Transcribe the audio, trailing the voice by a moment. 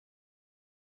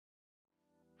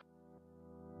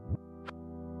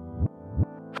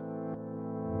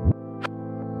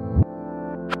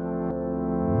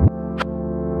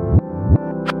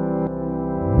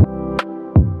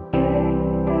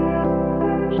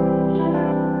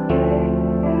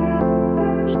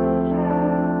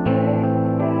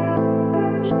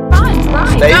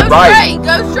Stay right.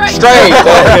 Go straight. Straight.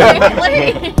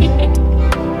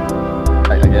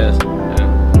 I guess.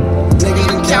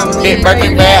 Hit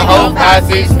Breaking Bad, whole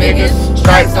 5-6 niggas.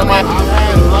 Strike somebody.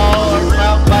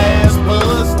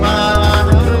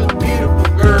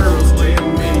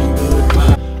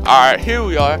 Alright, here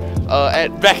we are,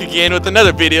 back again with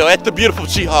another video at the beautiful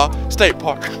Cheetah State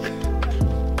Park.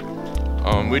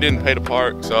 We didn't pay to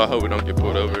park, so I hope we don't get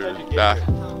pulled over or die.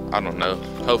 I don't know.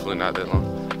 Hopefully not that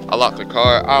long. I locked the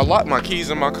car. I locked my keys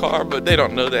in my car, but they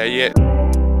don't know that yet.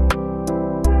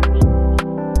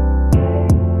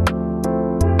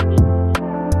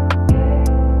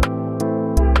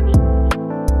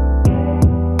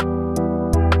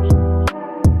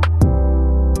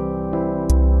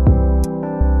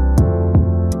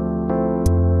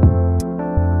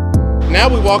 Now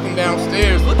we walking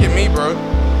downstairs. Look at me, bro.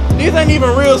 These ain't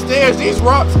even real stairs. These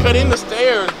rocks cut in the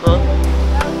stairs, bro.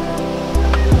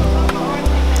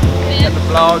 Got the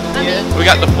vlog again. We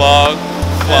got the vlog.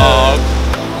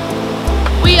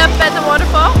 We up at the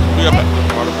waterfall. We up at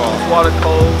the waterfall. Water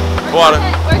cold. Water.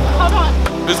 Hold on.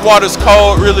 This water's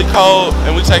cold, really cold,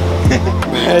 and we take.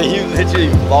 You literally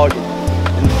vlogging.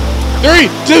 3,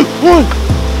 2, 1.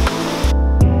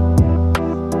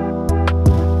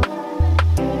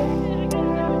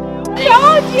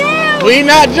 Told you. We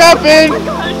not jumping.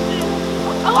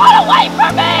 I want to wait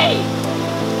for me.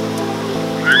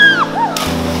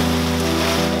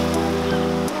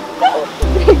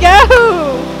 Go.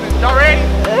 Y'all ready?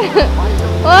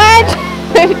 What?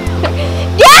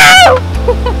 Go.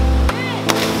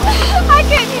 I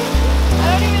can't. I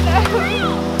don't even know.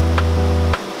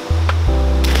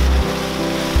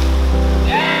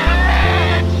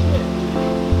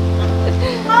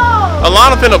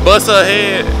 Alana finna bust her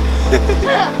head.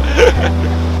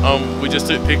 We just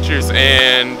took pictures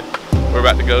and we're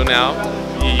about to go now.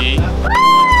 Yee.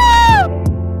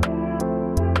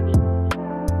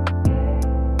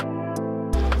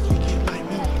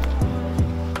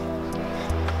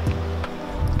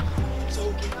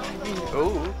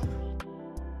 Ooh.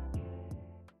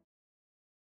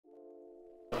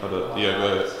 Yeah, go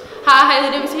ahead. Hi,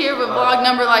 Haley Dibbs here with vlog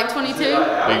number like 22.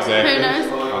 Exactly. Who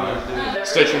knows?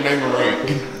 State your name and rank.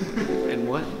 And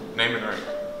what? Name and rank.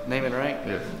 Name and rank?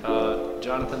 Yeah.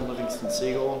 Jonathan Livingston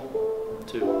Siegel,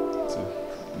 2.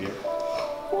 Yeah.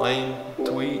 Lane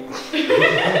Tweet.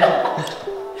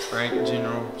 Rank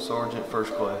General Sergeant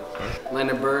First Class.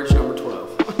 Landon Burge, number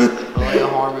 12. Alea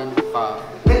Harmon, 5.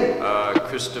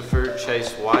 Christopher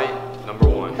Chase White, number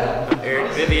 1.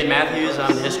 Eric Vivian Matthews,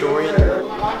 I'm the historian.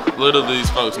 Little do these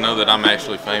folks know that I'm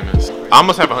actually famous. I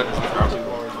almost have 100 subscribers.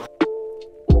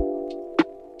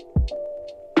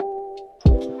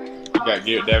 You got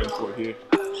Garrett Davenport here.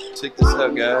 Check this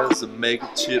out, guys. The Mega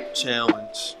Chip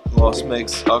Challenge. Las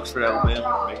Vegas, Oxford,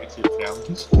 Alabama. Mega Chip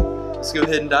Challenge. Let's go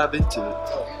ahead and dive into it.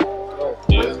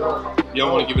 Yeah. You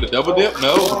don't want to give it a double dip?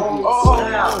 No.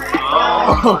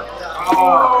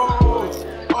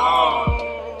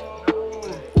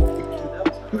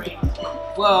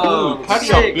 Whoa. Dude, how do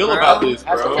y'all feel about this,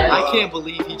 bro? I can't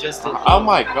believe he just did that. Oh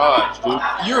my gosh, dude.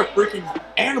 You're a freaking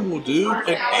animal, dude.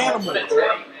 An animal.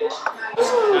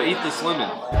 Now eat this lemon.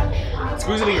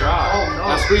 Squeeze it in your eye. Oh, no.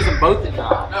 Now squeeze them both in your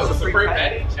eye. No, it's a free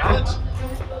patty challenge.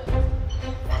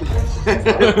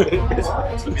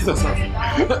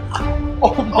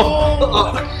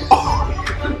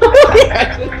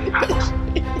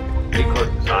 He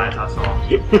closed his eyes, I saw.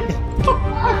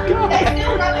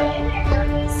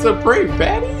 Supreme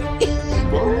patty?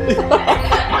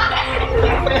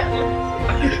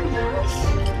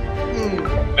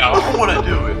 No, I want to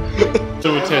do it. So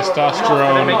with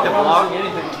testosterone Make the vlog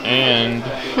anything. and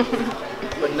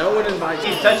But no one invites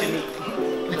you touching me.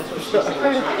 You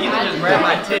can just grab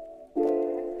my tip.